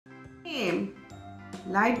Name: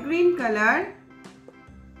 light green color,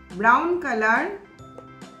 brown color,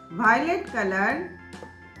 violet color,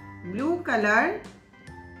 blue color,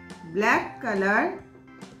 black color,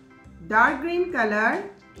 dark green color,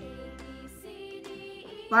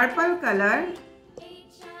 purple color,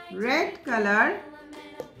 red color,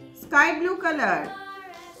 sky blue color.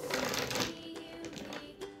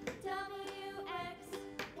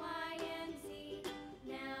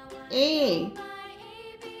 A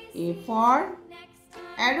for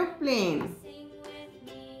aeroplane.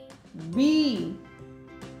 B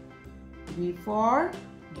for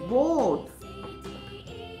boat.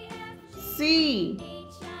 C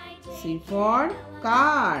for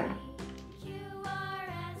car.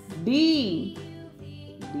 D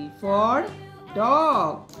for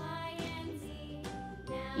dog.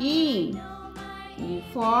 E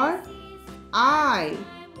for eye.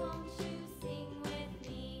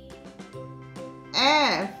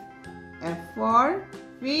 F for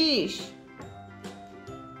fish.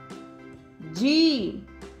 G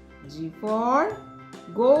for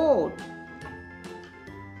goat.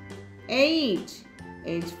 H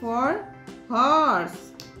for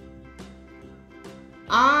horse.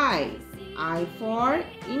 I for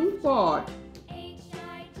import.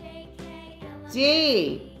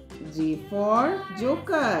 J for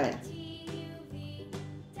joker.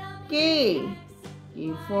 K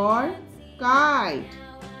for kite.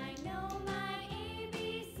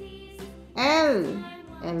 L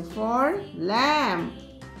for lamp.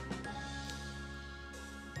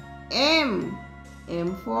 M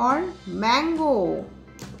for mango.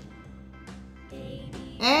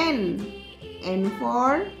 N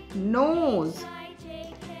for nose.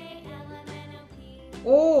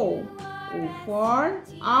 O for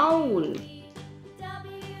owl.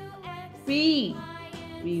 P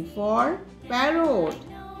for parrot.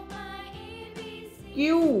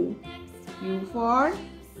 Q for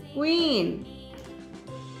queen.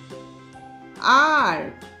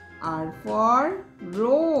 R for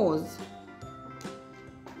rose.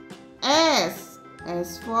 S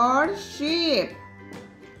for sheep.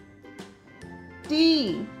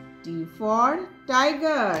 T for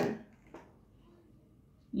tiger.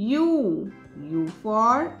 U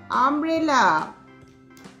for umbrella.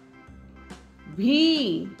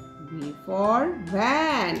 V for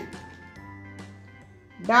van.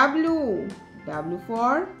 W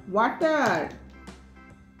for water.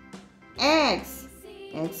 X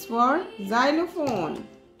for xylophone.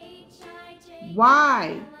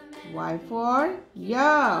 Y for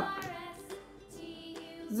yak.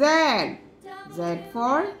 Z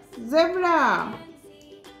for zebra.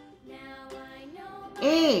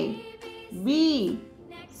 A B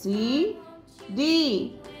C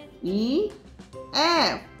D E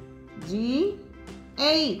F G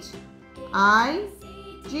H I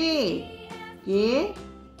J K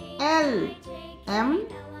L M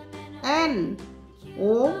N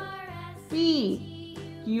O P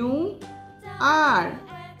Q R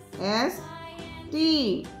S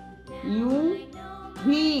T U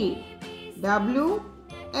V W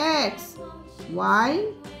X Y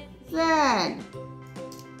Z.